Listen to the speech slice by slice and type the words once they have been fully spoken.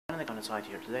finally got inside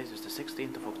here. Today is the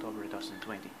 16th of October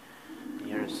 2020.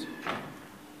 Here is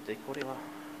Tikkurila,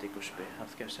 Dickursby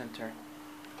Healthcare Center,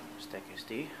 staircase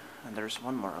D, and there's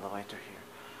one more elevator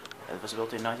here. It was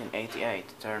built in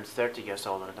 1988, turned 30 years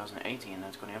old in 2018, and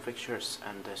it's got Fixtures,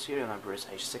 and the serial number is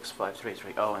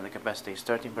H65330, and the capacity is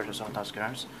 13 persons on 1000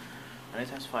 grams, and it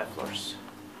has 5 floors.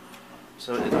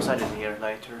 So it was added here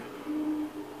later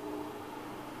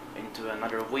into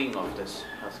another wing of this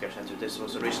healthcare center. This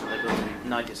was originally built in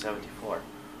 1974,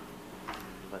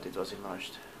 but it was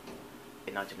enlarged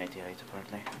in 1988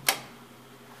 apparently.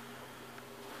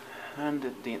 And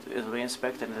it will be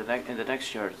inspected in the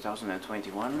next year,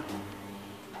 2021.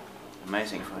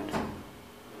 Amazing find.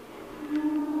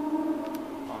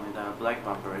 Only the black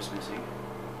bumper is missing.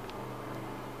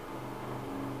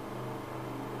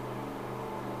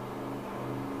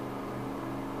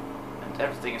 And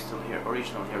everything is still here,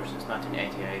 original here since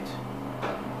 1988.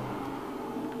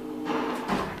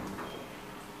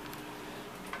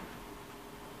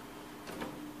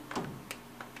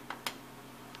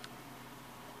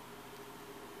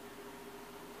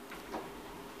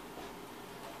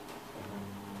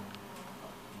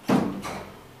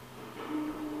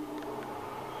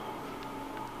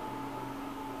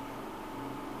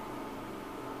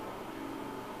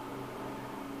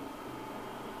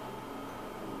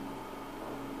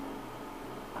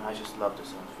 I just love the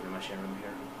sound for the machine room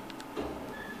here.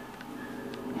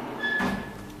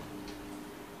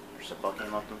 There's a bucking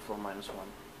button for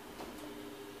 -1.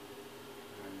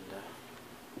 And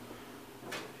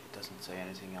it doesn't say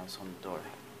anything else on the door.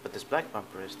 But this black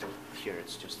bumper is still here,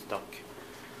 it's just stuck.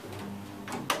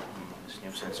 This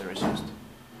new sensor is used.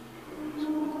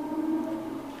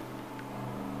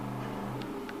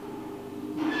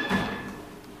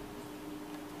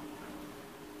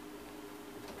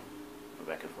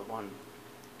 Back for one.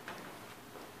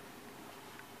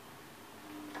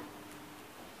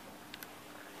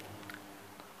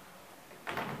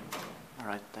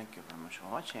 Alright, thank you very much for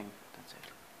watching. That's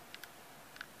it.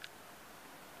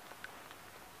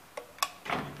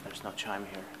 There's no chime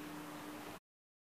here.